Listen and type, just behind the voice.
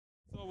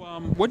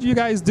What do you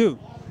guys do?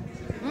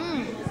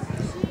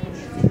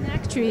 An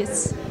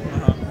actress.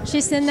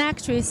 She's an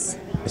actress.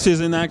 She's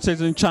an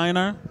actress in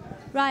China.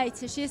 Right,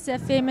 she's a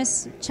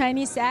famous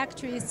Chinese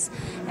actress,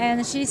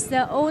 and she's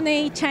the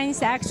only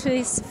Chinese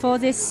actress for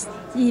this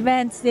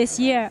event this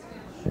year.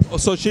 Oh,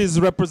 so she's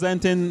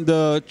representing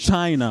the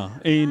China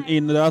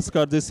in the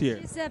Oscar this year.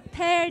 She's a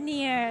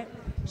pioneer.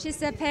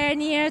 She's a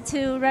pioneer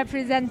to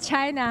represent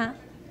China,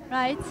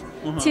 right?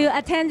 To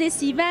attend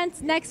this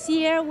event next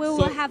year, we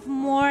will have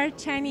more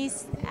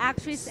Chinese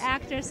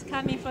actors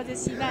coming for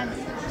this event.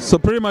 So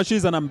pretty much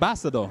she's an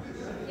ambassador.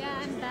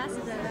 Yeah,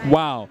 ambassador. Right?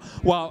 Wow.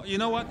 Wow. You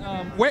know what?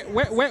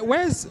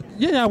 Where's?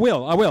 Yeah, I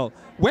will.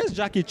 Where's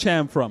Jackie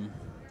Chan from?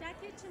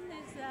 Jackie Chan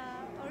is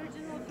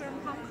original from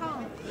Hong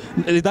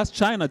Kong. That's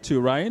China too,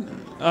 right?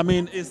 I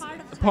mean, it's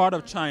part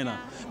of China.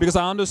 Yeah. Because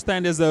I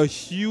understand there's a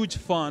huge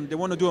fund. They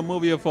want to do a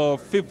movie for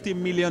 $50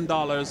 million,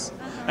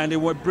 and they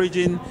were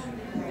bridging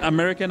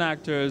American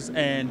actors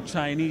and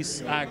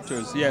Chinese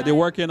actors. Yeah, they're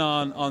working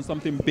on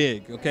something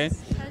big. Okay.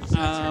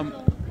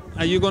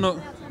 Are you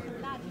gonna?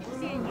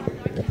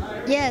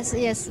 Yes,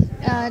 yes.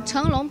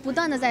 成龙不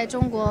断的在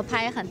中国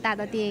拍很大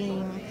的电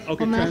影，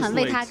我们很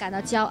为他感到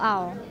骄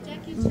傲。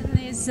Jackie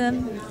Chan is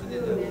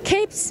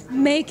keeps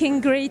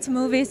making great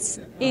movies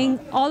in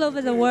all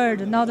over the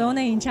world, not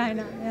only in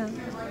China. Yeah.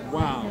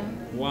 Wow.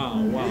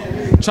 Wow, wow.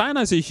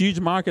 China is a huge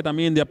market. I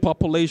mean, their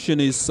population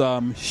is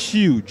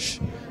huge.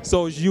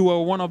 So you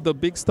were one of the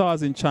big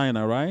stars in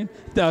China, right?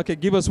 Okay,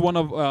 give us one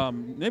of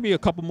maybe a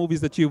couple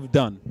movies that you've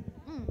done.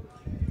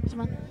 什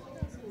么？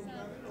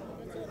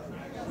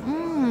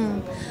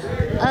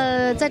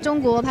在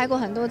中国拍过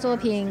很多作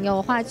品，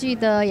有话剧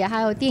的，也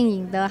还有电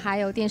影的，还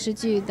有电视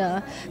剧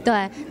的。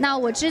对，那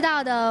我知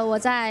道的，我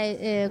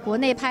在国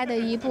内拍的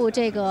一部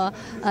这个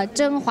《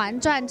甄嬛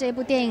传》这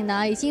部电影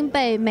呢，已经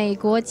被美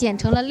国剪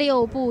成了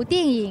6部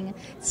电影，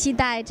期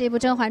待这部《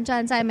甄嬛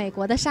传》在美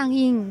国的上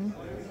映。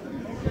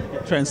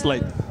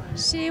Translate.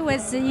 She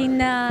was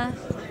in a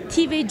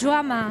TV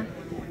drama.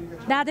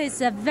 That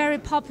is a very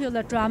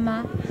popular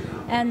drama.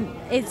 And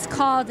it's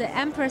called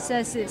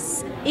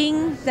Empresses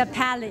in the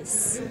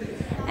Palace.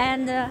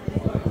 And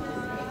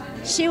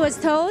she was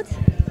told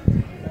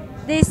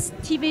this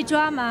TV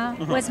drama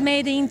was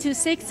made into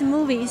 6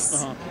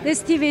 movies.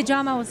 This TV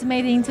drama was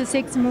made into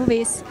 6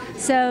 movies.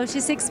 So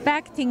she's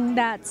expecting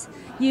that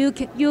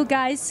you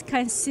guys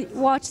can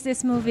watch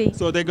this movie.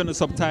 So they're going to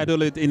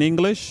subtitle it in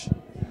English?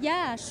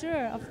 Yeah,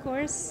 sure, of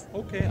course.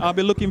 Okay, I'll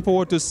be looking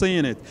forward to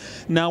seeing it.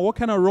 Now, what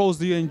kind of roles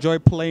do you enjoy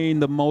playing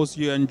the most?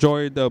 You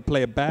enjoy to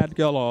play a bad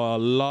girl or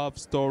love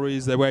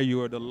stories where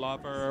you are the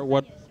lover?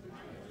 What?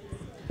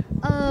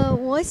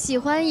 我喜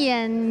欢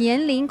演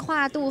年龄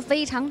跨度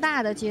非常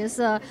大的角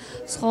色，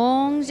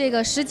从这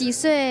个10几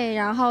岁，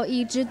然后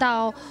一直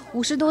到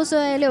50多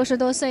岁、60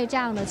多岁这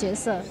样的角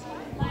色。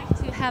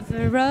To have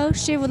a role,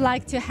 she would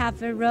like to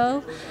have a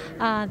role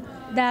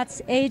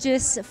that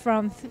ages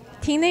from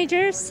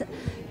teenagers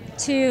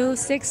to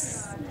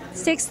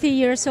 60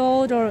 years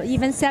old or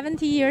even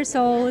 70 years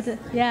old.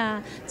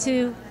 Yeah,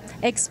 to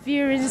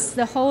experience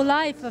the whole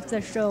life of the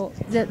show,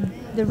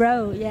 the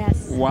role.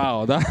 Yes.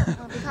 Wow,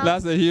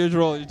 that's a huge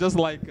role. Just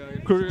like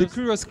the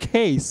Curious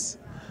Case.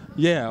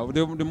 Yeah,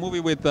 the movie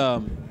with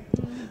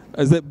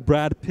is it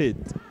Brad Pitt?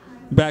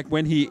 Back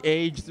when he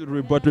aged,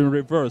 but in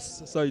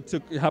reverse. So it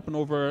happened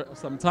over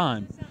some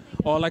time.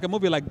 Or like a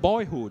movie like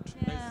Boyhood.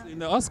 It's in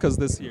the Oscars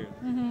this year.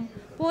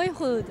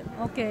 Boyhood.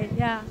 Okay,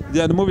 yeah.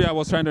 Yeah, the movie I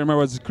was trying to remember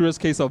was The Curious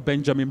Case of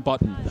Benjamin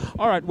Button.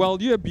 All right, well,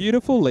 you're a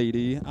beautiful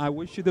lady. I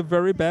wish you the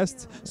very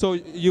best. So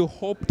you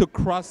hope to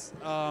cross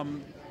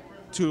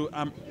to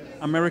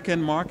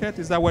American market?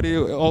 Is that what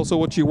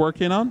you're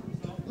working on?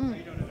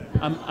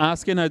 I'm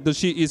asking her,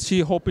 is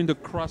she hoping to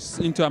cross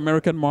into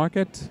American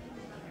market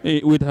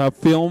with her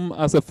film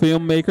as a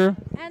filmmaker?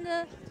 And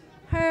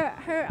her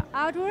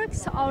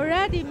artworks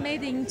already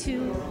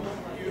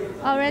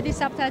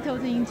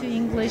subtitled into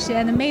English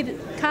and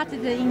cut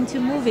it into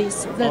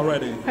movies.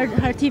 Already.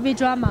 Her TV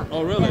drama.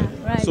 Oh, really?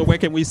 Yeah, right. So where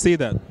can we see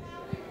that?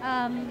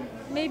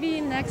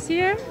 Maybe next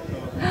year.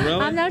 Really?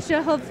 I'm not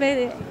sure.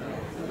 Hopefully,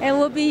 it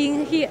will be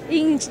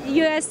in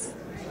US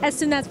as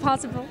soon as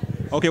possible.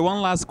 Okay, one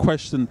last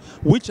question.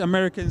 Which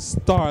American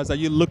stars are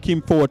you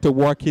looking forward to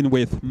working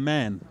with?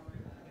 Men.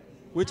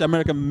 Which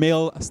American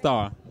male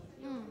star?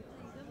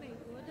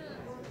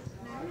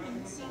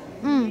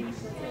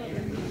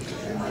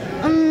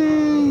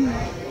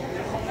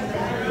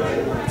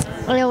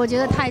 我觉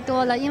得太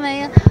多了，因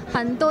为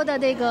很多的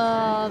这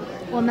个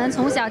我们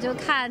从小就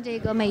看这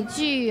个美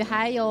剧，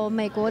还有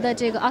美国的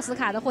这个奥斯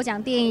卡的获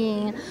奖电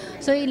影，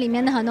所以里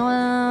面的很多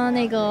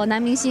那个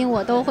男明星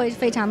我都会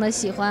非常的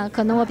喜欢，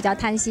可能我比较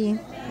贪心，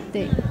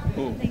对。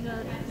那个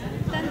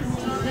单独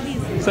举个例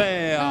子。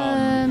Say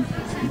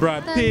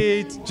Brad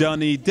Pitt,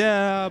 Johnny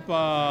Depp.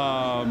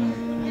 Brad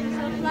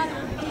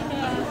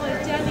Pitt 和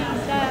Johnny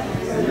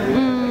Depp.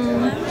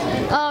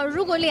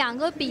 如果2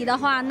个比的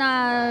话，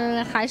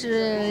那还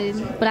是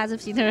布拉兹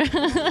皮特。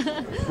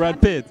Brad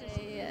Pitt.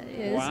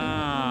 Yes.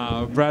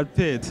 Wow, Brad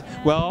Pitt.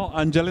 Well,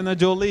 Angelina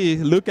Jolie,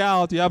 look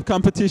out, you have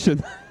competition.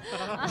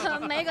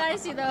 没关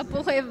系的，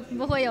不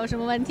会有什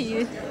么问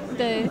题。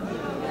对，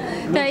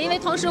因为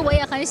同时我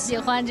也很喜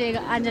欢这个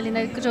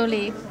Angelina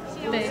Jolie。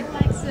对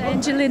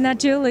Angelina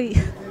Jolie.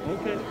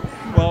 Okay.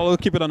 Well, we'll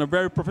keep it on a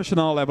very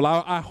professional level.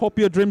 I hope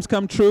your dreams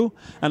come true,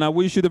 and I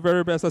wish you the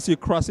very best as you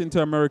cross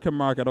into American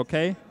market,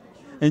 okay?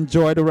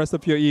 Enjoy the rest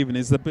of your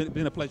evening. It's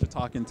been a pleasure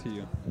talking to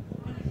you.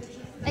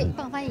 哎，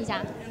帮我翻译一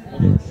下。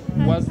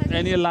What's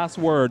any last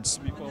words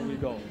before we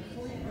go?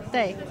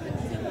 对。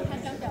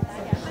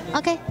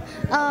OK，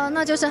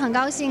 那就是很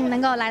高兴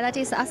能够来到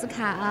这次奥斯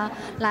卡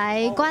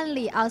来观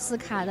礼奥斯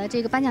卡的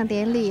这个颁奖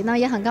典礼。那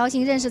也很高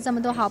兴认识这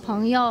么多好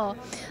朋友，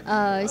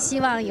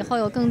希望以后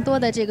有更多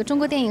的这个中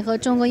国电影和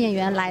中国演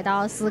员来到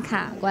奥斯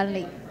卡观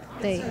礼。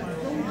对。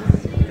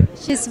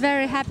She's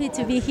very happy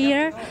to be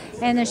here,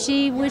 and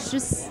she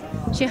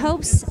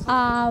hopes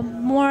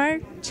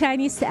more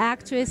Chinese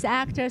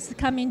actors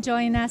come and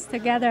join us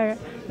together.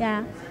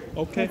 Yeah.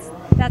 Okay.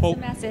 That's the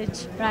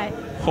message, right?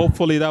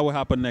 Hopefully that will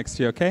happen next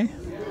year, okay?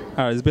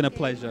 All right, it's been a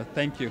pleasure.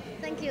 Thank you.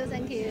 Thank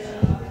you.